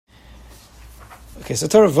Okay, so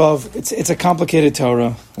Torah Vav, it's a complicated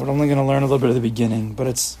Torah. We're only going to learn a little bit at the beginning, but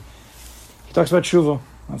he talks about Teshuva.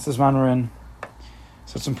 That's the Zman we're in,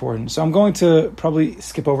 so it's important. So I'm going to probably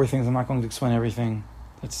skip over things. I'm not going to explain everything.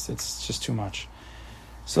 It's just too much.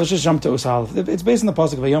 So let's just jump to Usal. It's based on the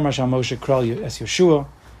pasuk of Vayom Hashem Moshe Kral Es Yeshua,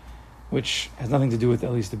 which has nothing to do with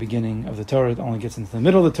at least the beginning of the Torah. It only gets into the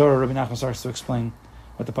middle of the Torah. Rebbe Nachman starts to explain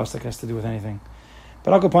what the pasuk has to do with anything.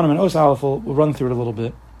 But I'll go upon him in Usal. We'll run through it a little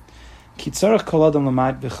bit. Each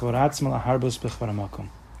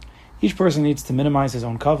person needs to minimize his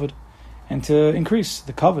own kavod and to increase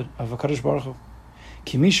the kavod of a Kadosh Baruch Hu.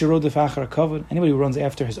 Anybody who runs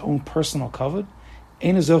after his own personal kavod,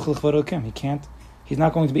 he's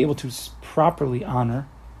not going to be able to properly honor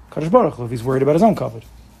Kadosh Baruch Hu if he's worried about his own kavod.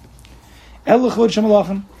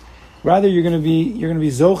 Rather, you're going to be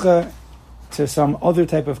zocha to some other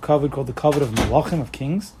type of kavod called the kavod of malachim, of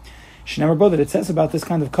kings. That it says about this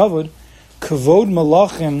kind of kavod, kavod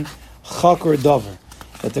malachim chakor davar,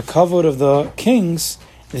 that the kavod of the kings,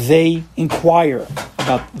 they inquire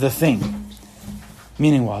about the thing.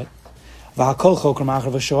 Meaning what?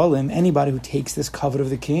 Anybody who takes this kavod of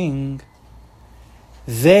the king,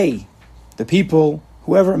 the people,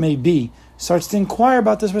 whoever it may be, starts to inquire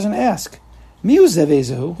about this person and ask, who is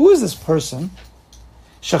this person?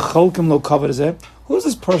 Who is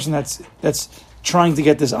this person that's trying to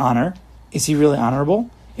get this honor? Is he really honorable?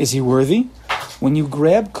 Is he worthy? When you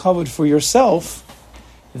grab kavod for yourself,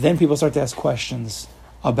 then people start to ask questions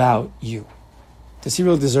about you. Does he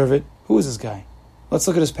really deserve it? Who is this guy? Let's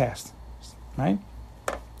look at his past. Right?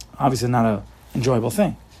 Obviously not an enjoyable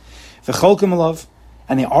thing.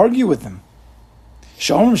 And they argue with him.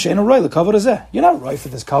 You're not right for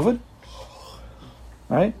this kavod.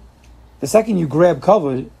 Right? The second you grab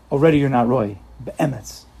kavod, already you're not roy.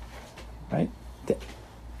 Be'emetz. Right?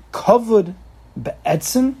 Kavod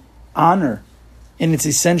be'etzim, honor in its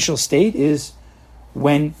essential state, is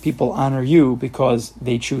when people honor you because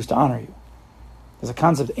they choose to honor you. There's a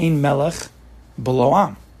concept, ein melech below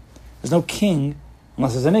am. There's no king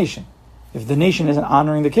unless there's a nation. If the nation isn't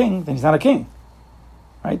honoring the king, then he's not a king.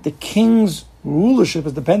 Right? The king's rulership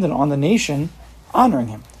is dependent on the nation honoring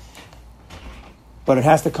him. But it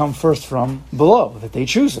has to come first from below, that they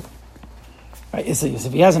choose him. Right? If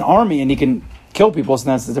he has an army and he can kill people, so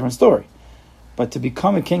that's a different story. But to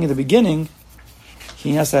become a king at the beginning,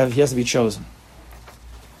 he has to be chosen.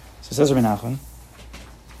 So says Rebbe Nachman,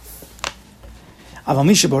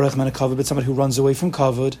 but somebody who runs away from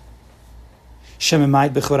kavod,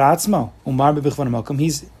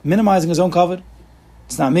 he's minimizing his own kavod.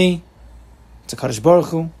 It's not me, it's a Kadosh Baruch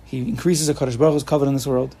Hu. He increases a Kadosh Baruch Hu's kavod in this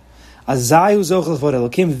world. Then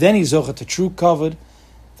he's zocha to true kavod,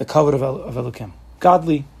 the kavod of Elokim.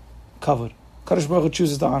 Godly kavod. Kadosh Baruch Hu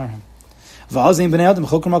chooses to honor him.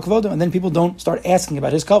 And then people don't start asking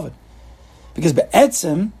about his kavod. Because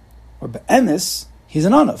be'etzim, or be'emes, he's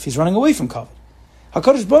an anav. He's running away from kavod.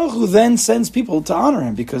 HaKadosh Baruch Hu then sends people to honor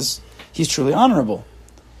him because he's truly honorable.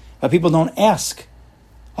 But people don't ask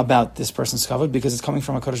about this person's kavod because it's coming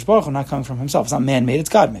from HaKadosh Baruch Hu, not coming from himself. It's not man-made, it's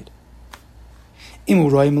God-made.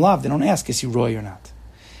 Imu roy milav, they don't ask, is he roy or not?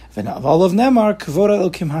 The kavod of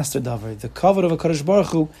HaKadosh Baruch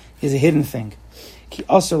Hu is a hidden thing.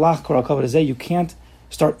 You can't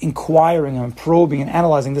start inquiring and probing and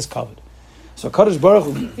analyzing this kavod. So HaKadosh Baruch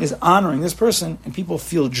Hu is honoring this person, and people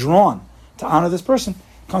feel drawn to honor this person.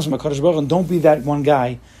 It comes from HaKadosh Baruch Hu, and don't be that one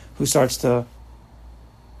guy who starts to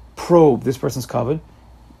probe this person's kavod.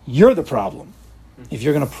 You're the problem. If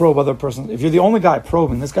you're going to probe other person, if you're the only guy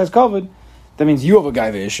probing this guy's kavod, that means you have a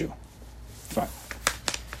guy the issue. Fine.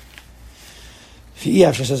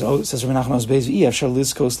 Says Rebbe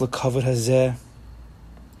Nachman,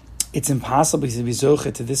 it's impossible to be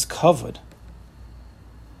zoche to this kavod.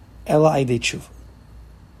 Ela aidei tshuva.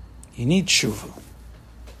 You need tshuva.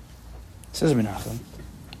 Says Rebbe Nachman,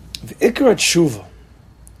 v'ikra tshuva,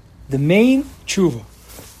 the main tshuva,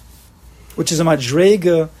 which is a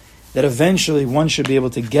madrega that eventually one should be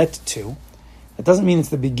able to get to. That doesn't mean it's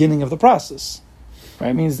the beginning of the process.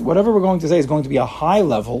 Right? It means whatever we're going to say is going to be a high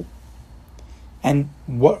level, and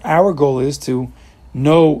what our goal is to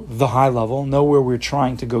know the high level, know where we're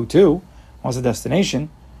trying to go to, what's the destination.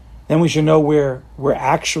 Then we should know where we're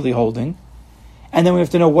actually holding, and then we have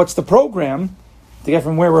to know what's the program to get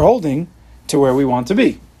from where we're holding to where we want to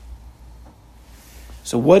be.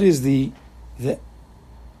 So what is the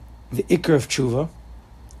ikar of tshuva?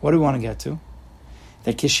 What do we want to get to?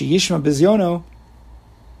 That kishi yishma bizyono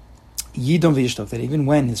yidom v'yishtok, that even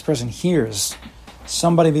when this person hears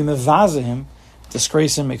somebody be mevaza him,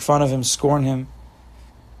 disgrace him, make fun of him, scorn him,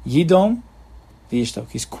 yidom v'yishtok,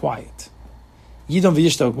 he's quiet. Yidom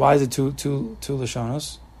v'yishtok. Why is it two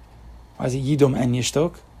lashonos? Why is it Yidom and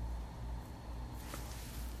Yishtok?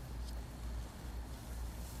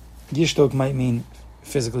 Yishtok might mean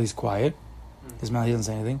physically he's quiet. His mouth, he doesn't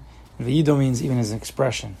say anything. And V'yidom means even as an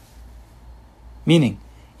expression. Meaning,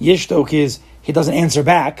 Yishtok is he doesn't answer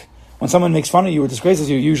back. When someone makes fun of you or disgraces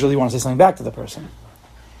you, you usually want to say something back to the person.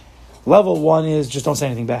 Level 1 is just don't say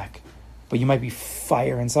anything back. But you might be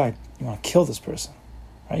fire inside. You want to kill this person.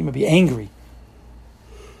 Right? You might be angry.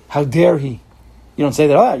 How dare he? You don't say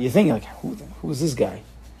that out. You're thinking like, who is this guy?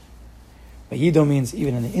 But Yidom means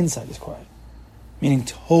even in the inside is quiet. Meaning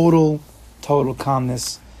total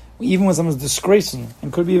calmness. Even when someone's disgracing you,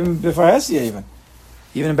 and could be even before even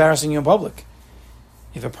embarrassing you in public.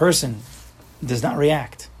 If a person does not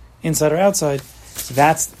react, inside or outside, so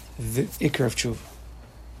that's the ikar of tshuva.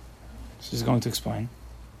 So he's going to explain.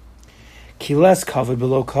 Ki less kavod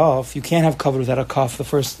below kaf. You can't have kavod without a kaf. The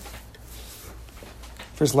first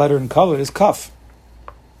letter in kavod is kaf.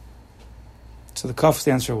 So the kaf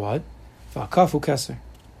stands for what? V'akafu keser.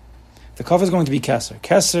 The kaf is going to be keser.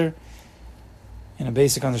 Keser, in a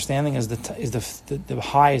basic understanding, is the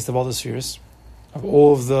highest of all the spheres, of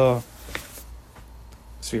all of the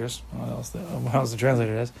spheres. What else the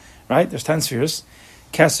translator has? Right? There's 10 spheres.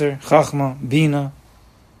 Keser, Chachma, Bina,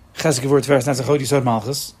 Chesed, Gevurah, Tiferes, Netzach, Hod, Yisod,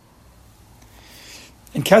 Malchus.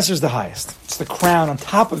 And Keser is the highest. It's the crown on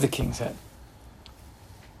top of the king's head.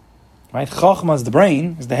 Right? Chachma is the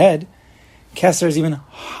brain, is the head. Keser is even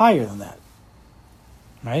higher than that.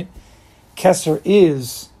 Right? Keser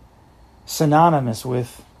is synonymous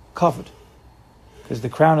with kavod. Because the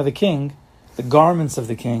crown of the king, the garments of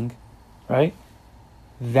the king, right?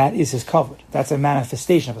 That is his kavod. That's a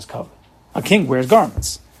manifestation of his kavod. A king wears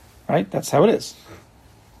garments. Right? That's how it is.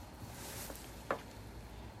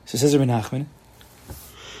 So says Rebbe Nachman,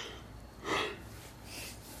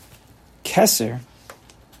 Keser,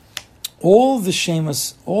 all the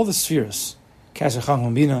shemas, all the spheres, Keser,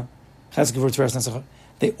 Chachma, Bina, Chesed, Gevurah, Tiferes, Netzach,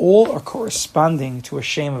 they all are corresponding to a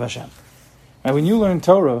shem of Hashem. Right? When you learn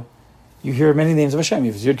Torah, you hear many names of Hashem.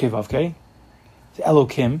 You have Yud Kei Vav Kei,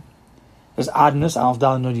 Elokim, there's Adnus, Alf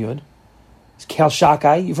Dal Nud Yud, there's Kel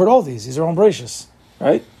Shakai. You've heard all these. These are all gracious,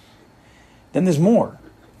 right? Then there's more.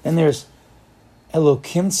 Then there's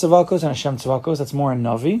Elokim Tzavakos and Hashem Tzavakos. That's more in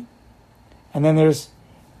Navi. And then there's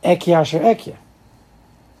Ekya Asher Ekya.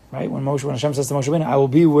 Right? When Hashem says to Moshe Rabbeinu, I will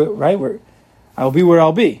be where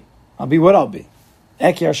I'll be. I'll be what I'll be.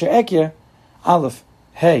 Ekya Asher Ekya, Aleph,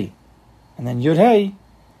 Hey, and then Yud Hey.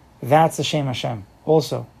 That's the Shem Hashem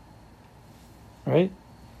also. Right?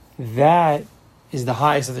 That is the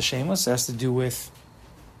highest of the Shemos. It has to do with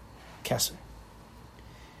Keser.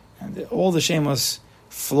 And all the Shemos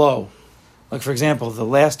flow. Like, for example, the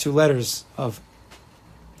last two letters of...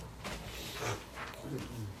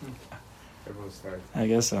 I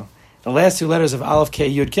guess so. The last two letters of Aleph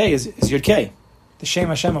K Yud K is Yud K. The Shem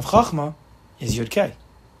Hashem of Chachma is Yud K.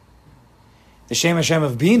 The Shem Hashem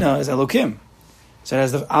of Bina is Elokim. So it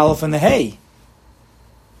has the Aleph and the Hey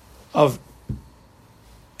of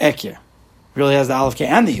Ekya. Really has the Aleph K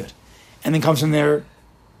and the Yud. And then comes from there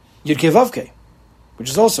Yud K Vav K, which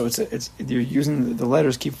is also, it's you're using the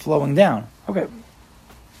letters keep flowing down. Okay.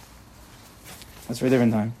 That's for a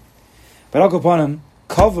different time. But I'll go upon him,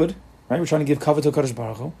 Kavod, right? We're trying to give Kavod to Kadosh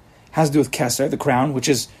Baruch Hu. Has to do with Keser, the crown, which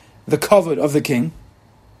is the Kavod of the king.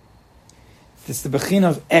 It's the Bechin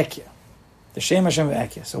of Ekya. The Shem Hashem of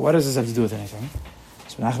Ekya. So what does this have to do with anything?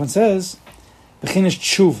 So Nachman says, Bechin is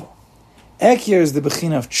Teshuva. Ekya is the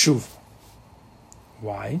Bechin of Teshuva.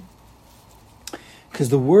 Why? Because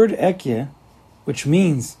the word Ekya, which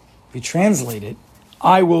means, if you translate it,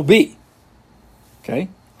 I will be. Okay?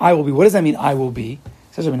 I will be. What does that mean, I will be?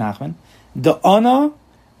 Says Rebbe Nachman, Da'ana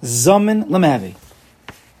Zamin Lamavi.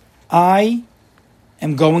 I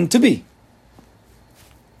am going to be.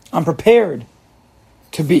 I'm prepared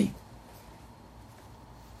to be.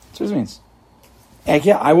 That's what it means.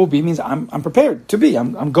 Ekya, I will be, means I'm prepared to be.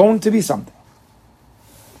 I'm going to be something.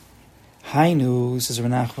 Hainu, says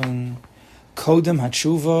Rebbe Nachman, Kodem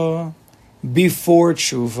HaTshuva, before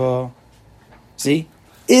Tshuva. See?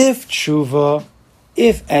 If Tshuva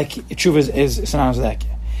is synonymous with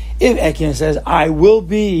Ekya. If Ekya says, I will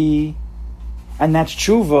be, and that's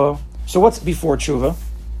Tshuva, so what's before Tshuva?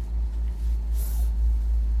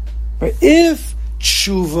 But if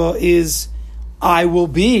Tshuva is, I will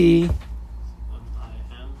be, I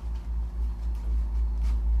am.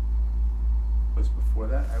 What's before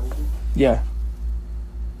that? I will be? yeah.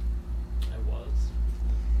 I was.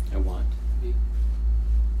 I want to be.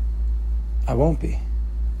 I won't be.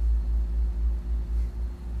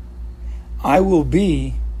 I will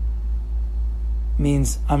be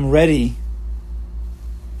means I'm ready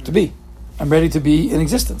to be. I'm ready to be in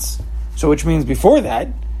existence. So which means before that,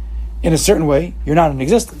 in a certain way, you're not in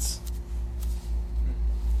existence.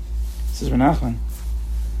 This is Nachman.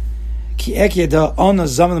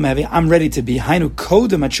 I'm ready to be.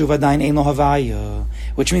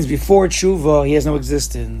 Which means before tshuva, he has no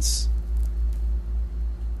existence.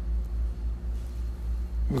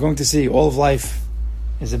 We're going to see all of life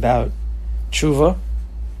is about tshuva,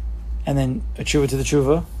 and then a tshuva to the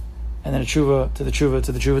tshuva, and then a tshuva to the tshuva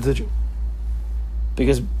to the tshuva to the tshuva.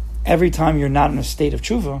 Because every time you're not in a state of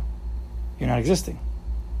tshuva, you're not existing.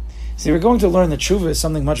 See, we're going to learn that tshuva is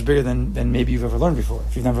something much bigger than maybe you've ever learned before,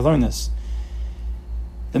 if you've never learned this.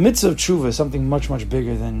 The mitzvah of tshuva is something much, much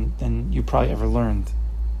bigger than you probably ever learned.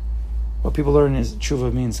 What people learn is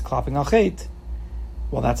tshuva means klopping al chet.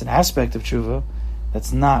 Well, that's an aspect of tshuva.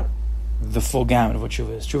 That's not the full gamut of what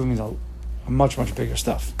tshuva is. Tshuva means a much, much bigger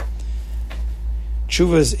stuff.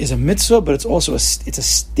 Tshuva is a mitzvah, but it's also it's a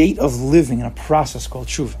state of living in a process called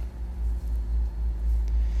tshuva.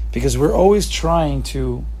 Because we're always trying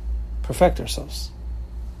to perfect ourselves.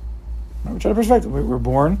 We're trying to perfect. We're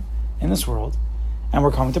born in this world, and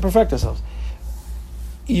we're coming to perfect ourselves.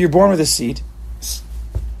 You're born with a seed.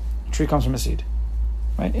 A tree comes from a seed,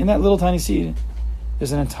 right? In that little tiny seed,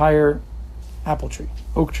 there's an entire apple tree,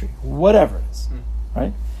 oak tree, whatever it is,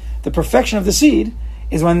 right? The perfection of the seed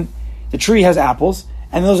is when the tree has apples,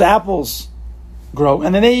 and those apples grow,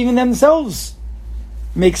 and then they even themselves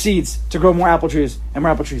make seeds to grow more apple trees and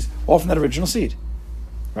more apple trees, all from that original seed,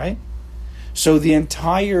 right? So the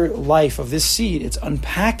entire life of this seed, it's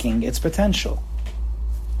unpacking its potential.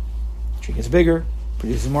 The tree gets bigger,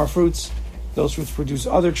 produces more fruits. Those fruits produce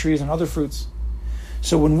other trees and other fruits.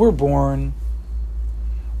 So when we're born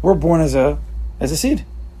as a seed.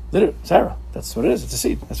 Literally, Sarah. That's what it is. It's a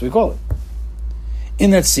seed. That's what we call it.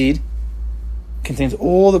 In that seed contains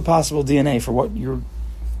all the possible DNA for what you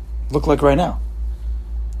look like right now.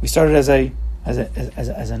 We started as a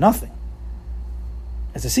nothing,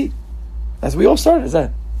 as a seed. As we all started as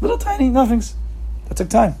that little tiny nothings. That took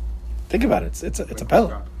time. Think about it. It's a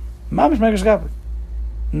pellet. Mamish microscopic,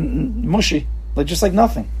 mushy, just like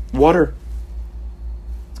nothing. Water.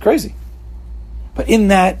 It's crazy. But in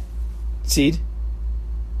that seed,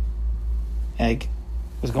 egg,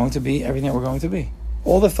 was going to be everything that we're going to be.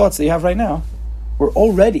 All the thoughts that you have right now were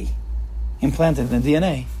already implanted in the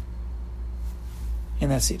DNA in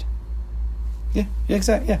that seed. Yeah,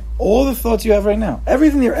 exactly. Yeah. All the thoughts you have right now,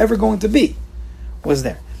 everything you're ever going to be, was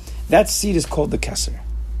there. That seed is called the Kesser.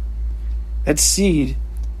 That seed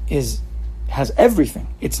has everything.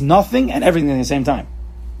 It's nothing and everything at the same time.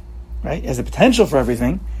 Right? It has the potential for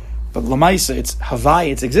everything, but Lamaisa, its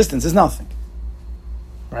Havai, its existence is nothing.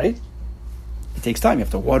 Right? It takes time. You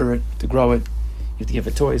have to water it, to grow it. You have to give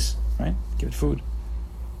it toys, right? Give it food.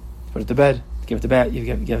 Put it to bed. Give it to bath. You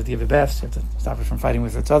have to give it baths. You have to stop it from fighting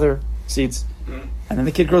with its other seeds. And then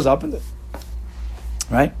the kid grows up,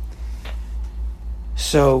 right?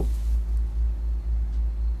 So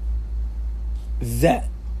that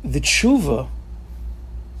the tshuva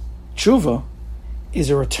is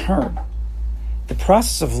a return. The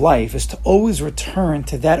process of life is to always return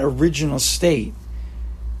to that original state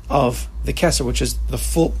of the Kesser, which is the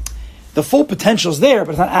full potential is there,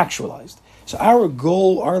 but it's not actualized. So our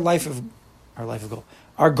goal in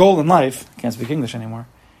life, I can't speak English anymore.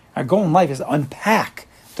 Our goal in life is to unpack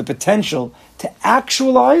the potential to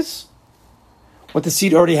actualize what the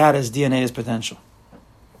seed already had as DNA as potential.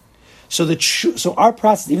 So our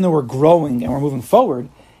process, even though we're growing and we're moving forward,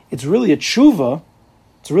 it's really a tshuva,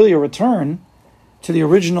 it's really a return to the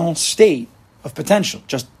original state of potential,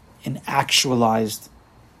 just in actualized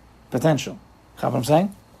potential. You know what I'm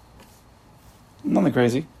saying? Nothing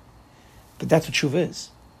crazy. But that's what tshuva is.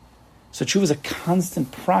 So tshuva is a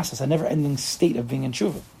constant process, a never-ending state of being in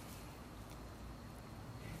tshuva.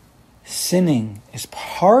 Sinning is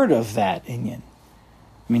part of that inyan.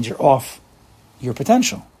 It means you're off your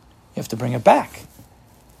potential. You have to bring it back.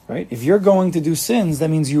 Right? If you're going to do sins, that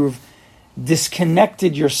means you've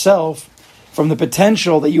disconnected yourself from the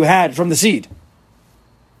potential that you had from the seed.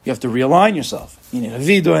 You have to realign yourself. You need a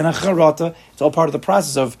vido and a charata. It's all part of the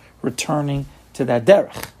process of returning to that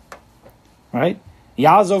derech. Right?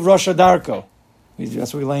 Yazov Rosha Darko.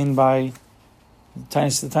 That's what we learned by the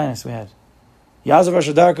tiniest we had. Yazov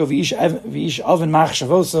Rosha Darko v'ish oven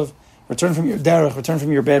machshavosov. Return from your derech. Return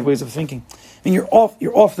from your bad ways of thinking. I mean, you're off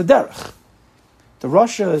the derech. The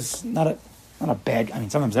Rasha is not a bad. I mean,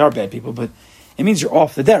 sometimes there are bad people, but it means you're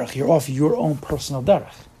off the derech. You're off your own personal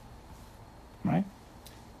derech. Right?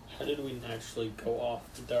 How did we naturally go off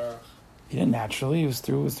the derech? You didn't naturally. It was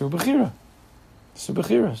through Bechira. It's through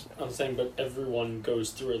Bechiras. I'm saying, but everyone goes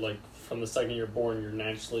through it from the second you're born,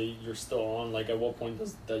 you're still on? Like, at what point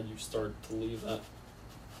does that you start to leave that?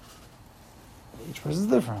 Each person is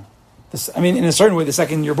different. In a certain way, the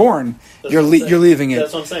second you're born, you're you're leaving it.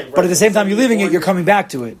 That's what I'm saying. Right? But at the same time, you're leaving it, you're coming back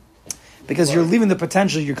to it. Because you're leaving the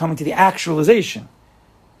potential, you're coming to the actualization.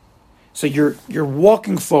 So you're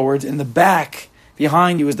walking forward, in the back,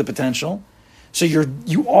 behind you is the potential. So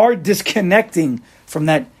you are disconnecting from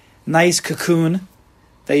that nice cocoon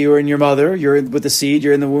that you were in your mother, you're with the seed,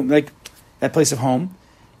 you're in the womb, like that place of home.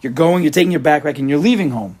 You're taking your backpack and you're leaving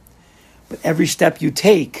home. But every step you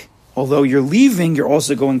take, although you're leaving, you're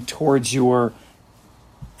also going towards your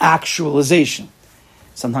actualization.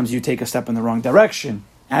 Sometimes you take a step in the wrong direction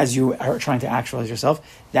as you are trying to actualize yourself.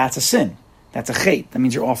 That's a sin. That's a chait. That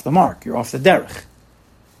means you're off the mark. You're off the derech.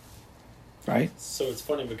 Right? So it's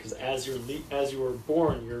funny because as you were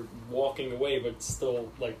born, you're walking away, but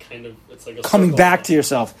still like kind of it's like a coming back to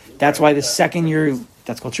yourself. That's why the second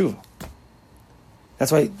that's called tshuva.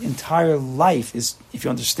 That's why entire life is, if you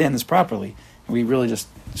understand this properly, and we really just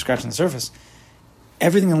scratching the surface,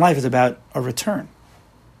 everything in life is about a return.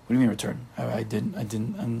 What do you mean return?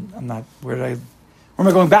 I'm not. Where am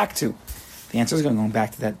I going back to? The answer is going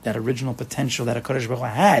back to that original potential that HaKadosh Baruch Hu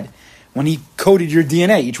had when He coded your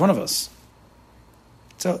DNA, each one of us.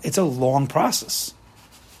 It's a long process.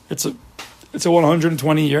 It's a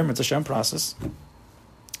 120-year Mitzvah Shem process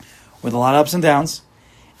with a lot of ups and downs,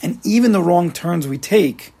 and even the wrong turns we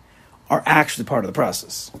take are actually part of the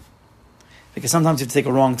process. Because sometimes you have to take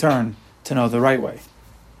a wrong turn to know the right way.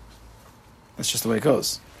 That's just the way it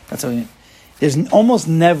goes. There's almost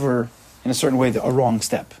never, in a certain way, a wrong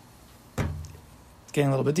step. It's getting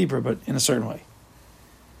a little bit deeper, but in a certain way.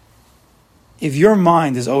 If your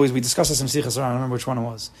mind is always, we discussed this in Sichas Haran, I don't remember which one it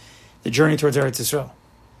was, the journey towards Eretz Yisrael.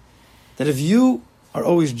 That if you are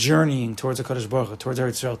always journeying towards HaKadosh Baruch Hu, towards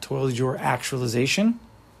Eretz Yisrael, towards your actualization,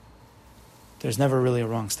 there's never really a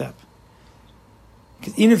wrong step.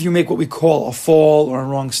 Because even if you make what we call a fall or a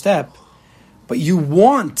wrong step, but you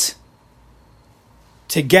want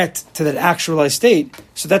to get to that actualized state,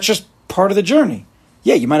 so that's just part of the journey.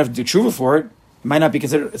 Yeah, you might have to do tshuva for it. It might not be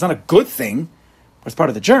considered, it's not a good thing, but it's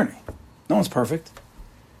part of the journey. No one's perfect.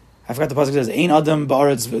 I forgot the pasuk says, "Ein adam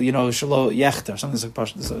ba'aretz, shelo yechter," something like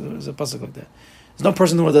there's a pasuk like that. There's no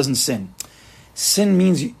person who doesn't sin. Sin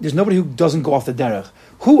means there's nobody who doesn't go off the derech.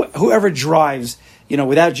 Whoever drives,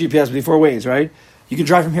 without GPS, before Waze, right? You can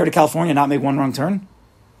drive from here to California and not make one wrong turn.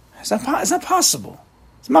 It's not possible.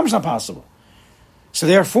 It's not possible. So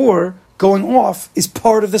therefore, going off is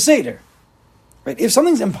part of the seder, right? If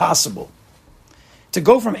something's impossible, to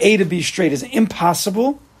go from A to B straight is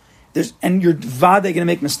impossible. And you're vade going to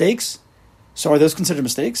make mistakes. So are those considered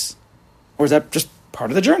mistakes, or is that just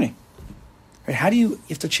part of the journey? Right? You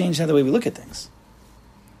have to change the way we look at things.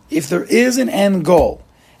 If there is an end goal,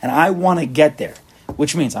 and I want to get there,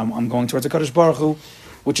 which means I'm going towards the HaKadosh Baruch Hu,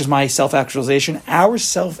 which is my self-actualization. Our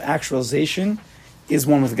self-actualization is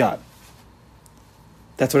one with God.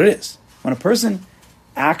 That's what it is. When a person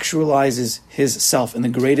actualizes his self in the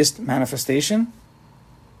greatest manifestation,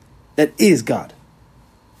 that is God.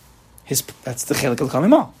 That's the chelik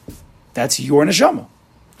al-kamimal. That's your neshama.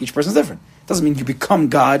 Each person's different. Doesn't mean you become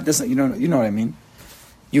God. You know what I mean.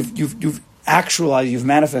 You've actualized, you've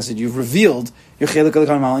manifested, you've revealed your chelik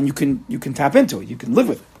al-kamimal, and you can tap into it. You can live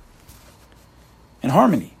with it in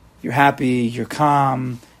harmony. You're happy. You're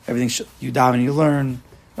calm. Everything you daven, you learn,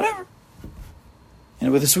 whatever,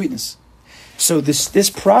 and with a sweetness. So this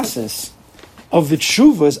process of the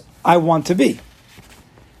tshuva is I want to be.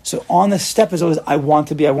 So on the step is always I want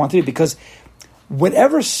to be, because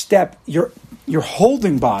whatever step you're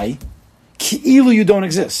holding by, ki'ilu you don't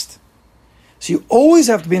exist. So you always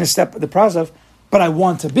have to be in a step of the process of, but I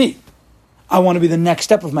want to be. I want to be the next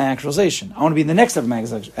step of my actualization. I want to be in the next step of my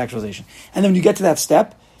actualization. And then when you get to that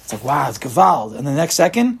step, it's like, wow, it's gewalt. And the next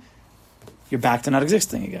second, you're back to not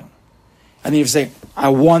existing again. And then you say, I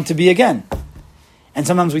want to be again. And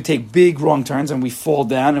sometimes we take big wrong turns and we fall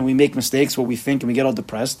down and we make mistakes, what we think, and we get all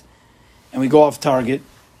depressed. And we go off target,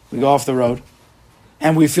 we go off the road,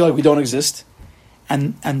 and we feel like we don't exist.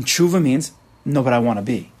 And tshuva means, no, but I want to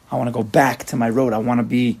be. I want to go back to my road. I want to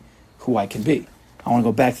be who I can be. I want to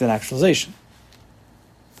go back to that actualization.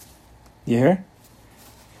 You hear?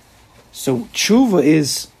 So tshuva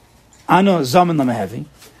is, ano zaman lamahevi,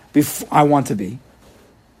 I want to be.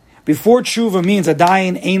 Before tshuva means,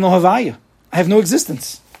 adayin ein lo havaya. I have no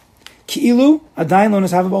existence. Ki'ilu, adayin lo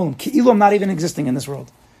nishav b'olam. Ki'ilu, I'm not even existing in this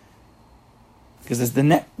world.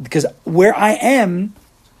 Because where I am,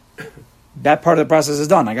 that part of the process is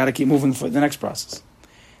done. I got to keep moving for the next process.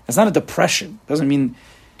 That's not a depression. Doesn't mean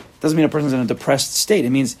a person's in a depressed state. It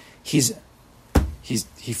means he's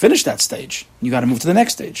he finished that stage. You got to move to the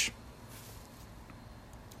next stage.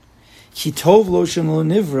 Kitov lo shelo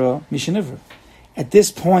nivra mishenivra. At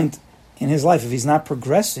this point in his life, if he's not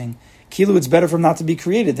progressing, kilu, it's better for him not to be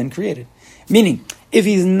created than created. Meaning, if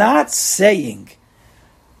he's not saying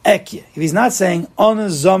ekya, if he's not saying ana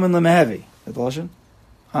zaman lemehevi,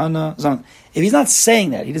 ana zaman, if he's not saying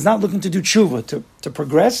that, he is not looking to do tshuva to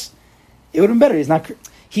progress, it would have been better.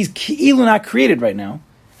 He's kilu not created right now,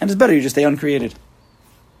 and it's better you just stay uncreated.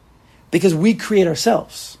 Because we create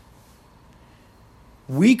ourselves.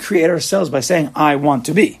 We create ourselves by saying, I want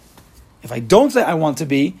to be. If I don't say I want to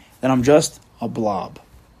be, then I'm just a blob,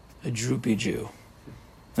 a droopy Jew.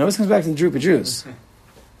 It always comes back to the droopy Jews.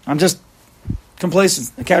 I'm just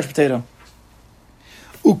complacent, a couch potato.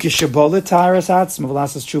 When a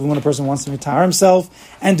person wants to retire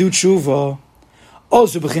himself and do tshuva,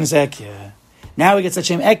 now he gets that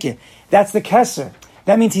shame ekya. That's the keser.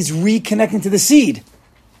 That means he's reconnecting to the seed.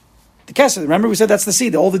 The keser, remember we said that's the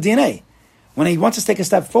seed, all the DNA. When he wants to take a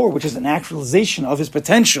step forward, which is an actualization of his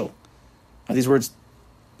potential. Now, these words,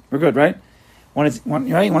 we're good, right? Right? He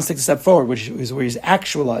wants to take a step forward, which is where he's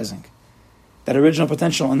actualizing that original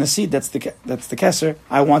potential in the seed. That's the keser.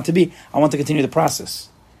 I want to continue the process.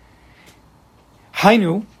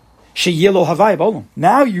 Hainu sheyelo havai b'olam.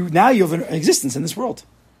 Now you have an existence in this world.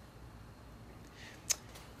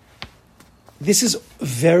 This is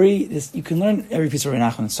you can learn every piece of Rebbe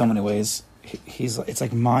Nachman in so many ways. It's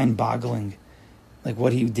like mind-boggling, like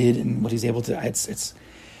what he did and what he's able to.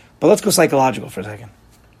 But let's go psychological for a second.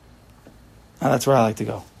 Now that's where I like to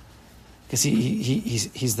go, because he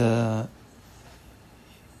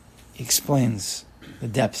explains the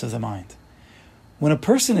depths of the mind. When a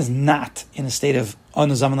person is not in a state of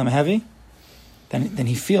anuzaman heavy, then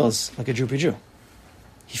he feels like a droopy Jew.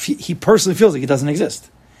 He personally feels like he doesn't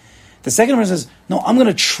exist. The second person says, "No, I'm going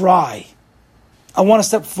to try. I want to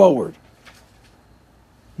step forward."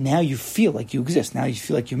 Now you feel like you exist. Now you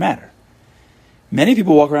feel like you matter. Many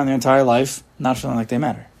people walk around their entire life not feeling like they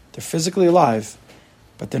matter. They're physically alive,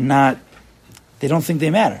 but they don't think they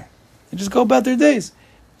matter. They just go about their days.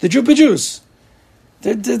 The droopy Jews.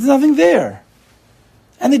 There's nothing there.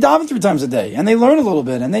 And they daven 3 times a day, and they learn a little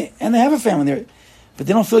bit, and they have a family there, but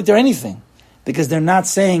they don't feel like they're anything, because they're not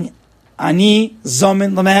saying, Ani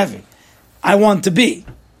zamin lamehavi. I want to be.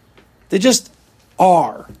 They just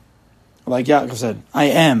are. Like Yaakov said, I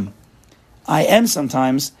am. I am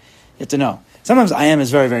sometimes, you have to know. Sometimes I am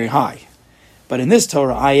is very, very high. But in this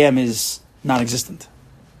Torah, I am is non-existent.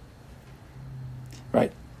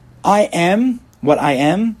 Right? I am, what I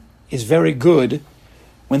am, is very good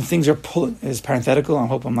when things are pulling, is parenthetical, I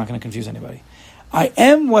hope I'm not going to confuse anybody. I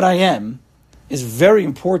am what I am is very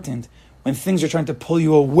important when things are trying to pull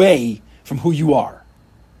you away from who you are.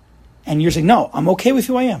 And you're saying, no, I'm okay with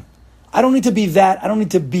who I am. I don't need to be that. I don't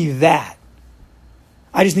need to be that.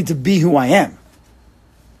 I just need to be who I am.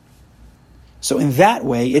 So in that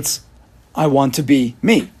way, it's, I want to be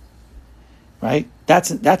me. Right? That's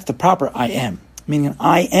the proper I am. Meaning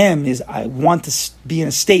I am is I want to be in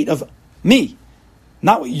a state of me.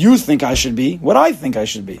 Not what you think I should be, what I think I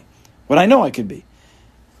should be. What I know I could be.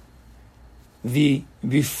 The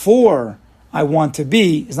before I want to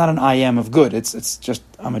be is not an I am of good. It's just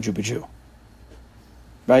I'm a Jew.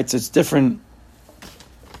 Right? So it's different.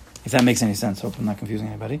 If that makes any sense. Hope I'm not confusing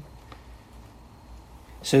anybody.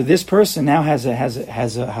 So this person now has a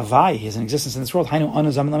Havai, he has an existence in this world. Hainu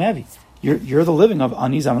anu zaman lamevi. You're the living of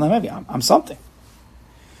ani zaman lamevi. I'm something.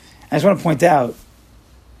 I just want to point out.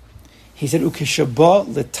 He said ukishaba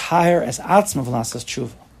l'tahir as atzma v'lasas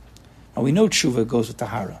tshuva. Now we know tshuva goes with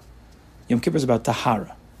tahara. Yom Kippur is about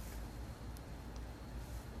tahara.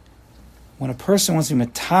 When a person wants to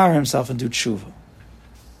matar himself and do tshuva,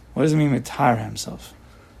 what does it mean matar himself?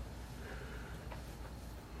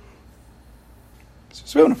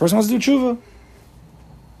 So when a person wants to do tshuva,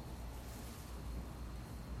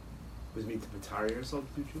 what does it mean to matar yourself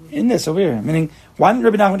to do tshuva? In this over here, meaning why didn't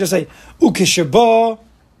Rebbe Nachman just say ukishaba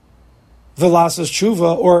v'lasas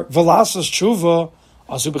tshuva or v'lasas tshuva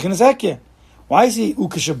asu b'chinas ekya? Why is he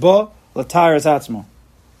ukishaba l'tayr es atzmo?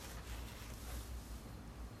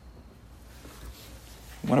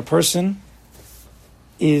 When a person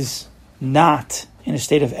is not in a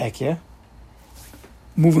state of ekya,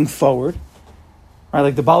 moving forward, right?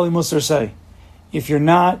 Like the Bali Musar say, if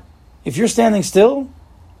you're standing still,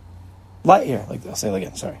 I'll say it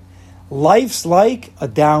again, sorry. Life's like a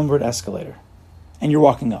downward escalator, and you're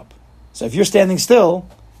walking up. So if you're standing still,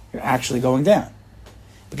 you're actually going down.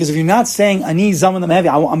 Because if you're not saying ani zaman heavy,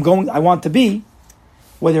 I want to be,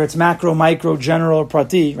 whether it's macro, micro, general, or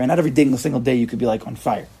prati, right? Not every single day you could be like on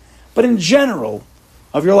fire. But in general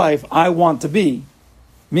of your life, I want to be,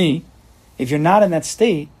 me. If you're not in that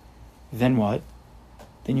state, then what?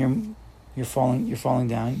 Then you're falling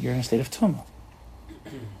down. You're in a state of tumah.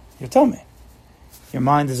 You're tummy. Your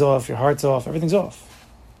mind is off. Your heart's off. Everything's off.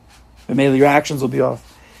 But maybe your actions will be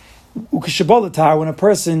off. Ukashabolatar, when a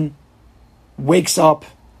person wakes up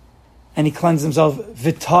and he cleanses himself,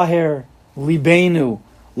 v'taher libeinu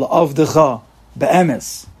la'avdecha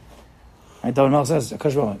be'emes. Right? David Melch says,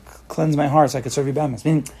 cleanse my heart so I could serve you be'emes.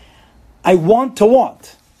 Meaning, I want to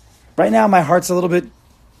want. Right now, my heart's a little bit,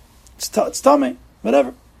 it's tummy,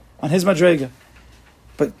 whatever, on his madrega.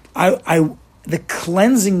 But the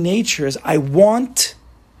cleansing nature is I want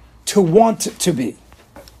to be.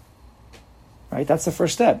 Right? That's the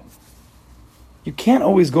first step. You can't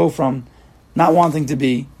always go from not wanting to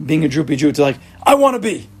be, being a droopy Jew, to like, I want to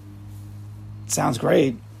be. It sounds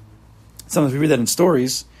great. Sometimes we read that in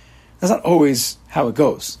stories. That's not always how it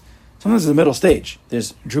goes. Sometimes it's the middle stage.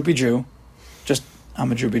 There's droopy Jew, just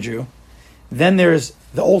I'm a droopy Jew. Then there's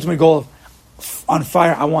the ultimate goal of on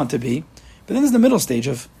fire, I want to be. But then there's the middle stage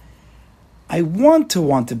of I want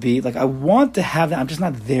to be, like I want to have that, I'm just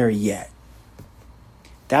not there yet.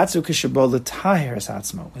 That's ukishabol l'taher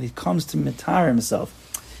hatzmo. When he comes to mitar himself,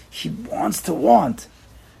 he wants to want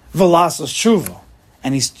velasos tshuva,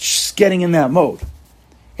 and he's just getting in that mode.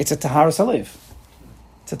 It's a taharas halev.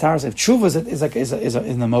 It's a taharas halev. Tshuva is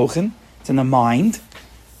in the mochin. It's in the mind.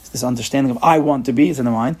 It's this understanding of I want to be. It's in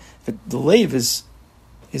the mind. But the leiv is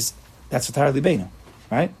that's a tahar libeinu,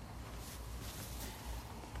 right?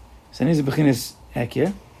 So he's a bechinas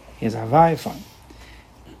ekir. He has havai. Fine.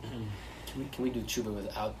 Can we do tshuva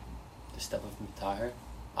without the step of mitahar?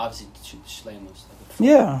 Obviously, shleimus.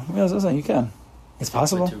 Yeah, you can. It's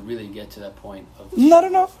possible. But to really get to that point of... I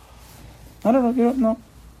don't know. You don't know.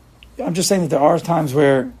 I'm just saying that there are times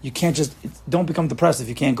where you can't just... Don't become depressed if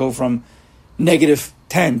you can't go from negative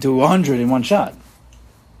 10 to 100 in one shot.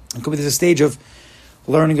 It could be there's a stage of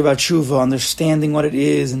learning about tshuva, understanding what it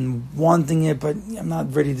is, and wanting it, but I'm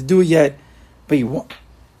not ready to do it yet. But you want...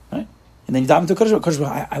 Right? And then you dive into Kodesh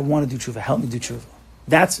Baruch, I want to do tshuva. Help me do tshuva.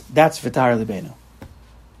 That's v'tar libeinu.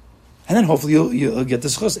 And then hopefully you'll get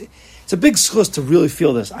this schus. It's a big schus to really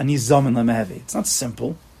feel this. Ani zamin lemehevi. It's not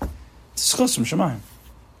simple. It's a schus from Shemayim.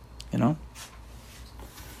 You know?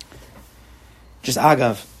 Just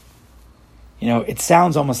agav. You know, it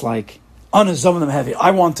sounds almost like Ani zamin lemehevi.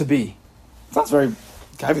 I want to be. It sounds very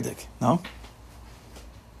gavidik, no?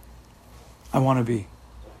 I want to be.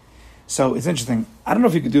 So it's interesting. I don't know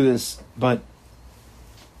if you could do this, but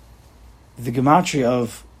the gematria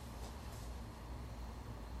of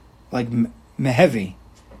like mehevi,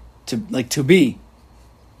 to be,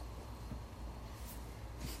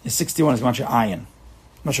 is 61 is gematria ayin. I'm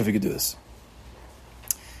not sure if you could do this.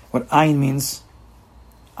 What ayin means,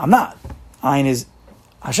 I'm not. Ayin is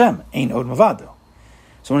Hashem, ein od mavado.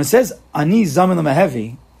 So when it says ani zamin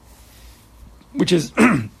mehevi, which is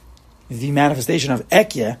the manifestation of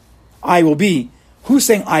ekye, I will be. Who's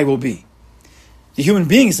saying I will be? The human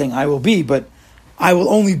being is saying I will be, but I will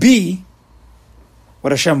only be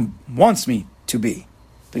what Hashem wants me to be,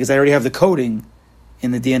 because I already have the coding in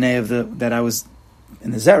the DNA of that I was in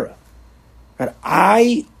the Zera. But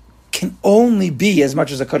I can only be as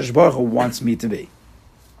much as the Kadosh Baruch Hu wants me to be.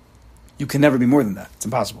 You can never be more than that. It's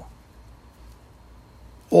impossible.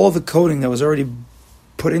 All the coding that was already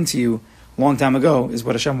put into you a long time ago is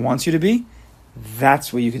what Hashem wants you to be.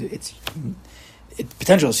 That's what you could. Its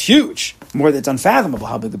potential is huge. It's unfathomable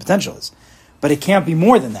how big the potential is, but it can't be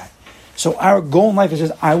more than that. So our goal in life is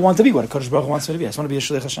just I want to be what Kodesh Baruch Hu wants me to be. I just want to be a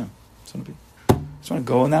shliach Hashem. I just want to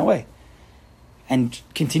go in that way and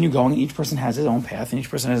continue going. Each person has his own path, and each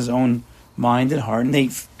person has his own mind and heart, and they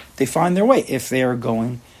find their way if they are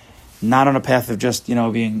going not on a path of just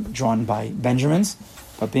being drawn by Benjamins,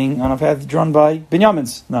 but being on a path drawn by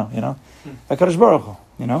Binyamins. No, by Kodesh Baruch Hu.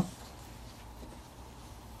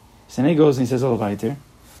 So then he goes and he says, "Oh, weiter.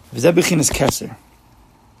 V'zeh b'chinas keser."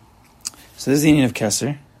 So this is the meaning of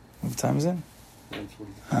keser. What time is it?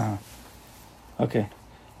 9:40. Okay.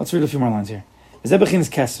 Let's read a few more lines here. V'zeh b'chinas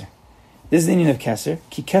keser. This is the meaning of keser.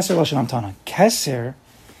 Ki keser lashon hamtana. Keser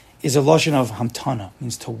is a lashon of hamtana,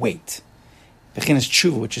 means to wait. B'chinas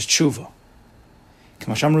tshuva, which is tshuva.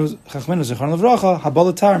 K'mashamru chachmenu zechron levracha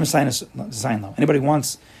habolatar misaynos. Anybody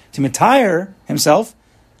wants to retire himself,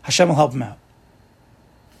 Hashem will help him out.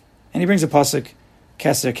 And he brings a pasuk,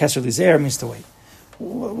 keser lizer, means to wait.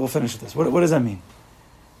 We'll finish with this. What does that mean?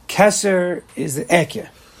 Keser is the ekya.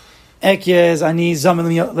 Ekya is ani zamin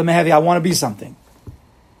lemehevi. I want to be something.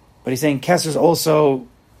 But he's saying keser is also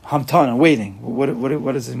hamtana, waiting.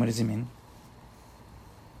 What does he mean?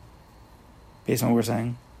 Based on what we're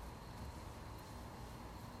saying,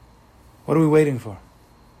 what are we waiting for?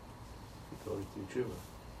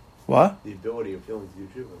 What? The ability or feeling to do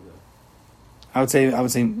tshuva. No. I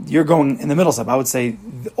would say you're going in the middle step. I would say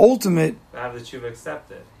the ultimate Have the tshuva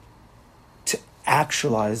accepted. to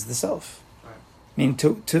actualize the self. Right. I mean,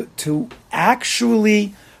 to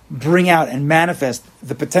actually bring out and manifest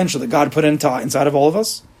the potential that God put inside of all of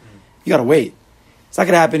us, you got to wait. It's not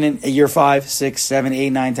going to happen in a year 5, 6, 7, 8,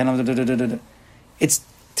 9, 10. It's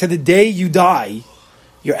to the day you die,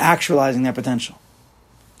 you're actualizing that potential.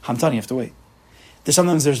 I'm telling you, you have to wait.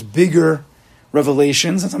 Sometimes there's bigger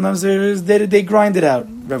revelations, and sometimes they grind it out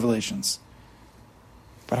revelations.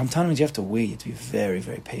 But I'm telling you, you have to wait. You have to be very,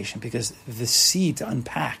 very patient, because the seed to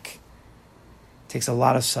unpack takes a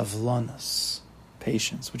lot of savlanas,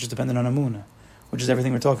 patience, which is dependent on amunah, which is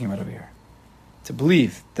everything we're talking about over here. To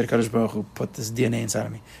believe that HaKadosh Baruch Hu put this DNA inside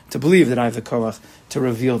of me. To believe that I have the koach to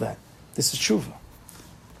reveal that. This is tshuva.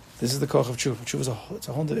 This is the koach of tshuva.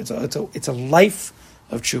 Tshuva is a life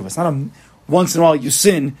of tshuva. It's not a once in a while you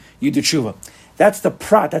sin, you do tshuva. That's the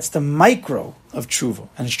prat, that's the micro of tshuva.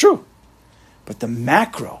 And it's true. But the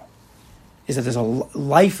macro is that there's a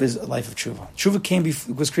life of tshuva.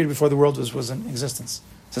 Tshuva was created before the world was in existence.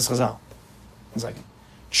 Says Chazal. It's like,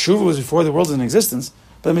 tshuva was before the world was in existence,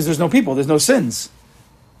 but that means there's no people, there's no sins.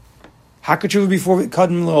 How could tshuva be before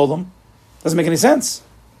Kadmon L'Olam? Doesn't make any sense.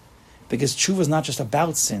 Because tshuva is not just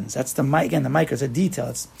about sins. That's the micro, it's a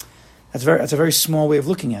detail. That's a very small way of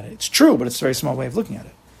looking at it. It's true, but it's a very small way of looking at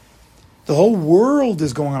it. The whole world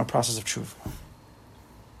is going on a process of tshuva.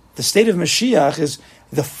 The state of Mashiach is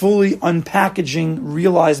the fully unpackaging,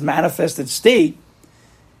 realized, manifested state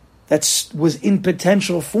that was in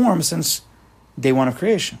potential form since day one of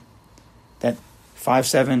creation. That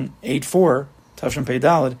 5784, Tavshin Pei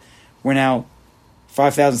Daled, we're now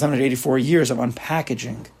 5,784 years of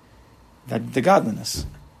unpackaging the godliness.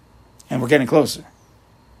 And we're getting closer.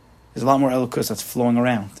 There's a lot more elokus that's flowing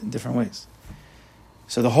around in different ways.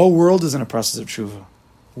 So the whole world is in a process of tshuva.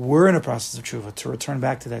 We're in a process of tshuva to return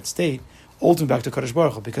back to that state, ultimately back to Kadosh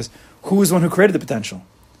Baruch Hu, because who is the one who created the potential,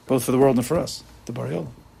 both for the world and for us? The Bari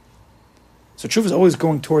Olam. So tshuva is always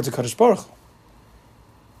going towards the Kadosh Baruch Hu.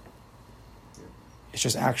 It's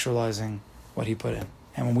just actualizing what he put in.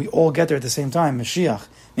 And when we all get there at the same time, Mashiach, I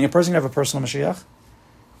mean, a person can have a personal Mashiach,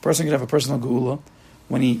 a person can have a personal Geula,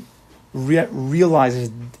 when he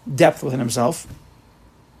realizes depth within himself,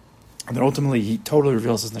 and then ultimately he totally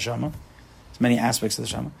reveals his neshama. There's many aspects of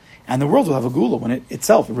the neshama, and the world will have a gula when it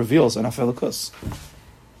reveals an afelikus.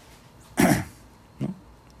 No,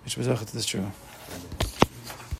 which was to this true.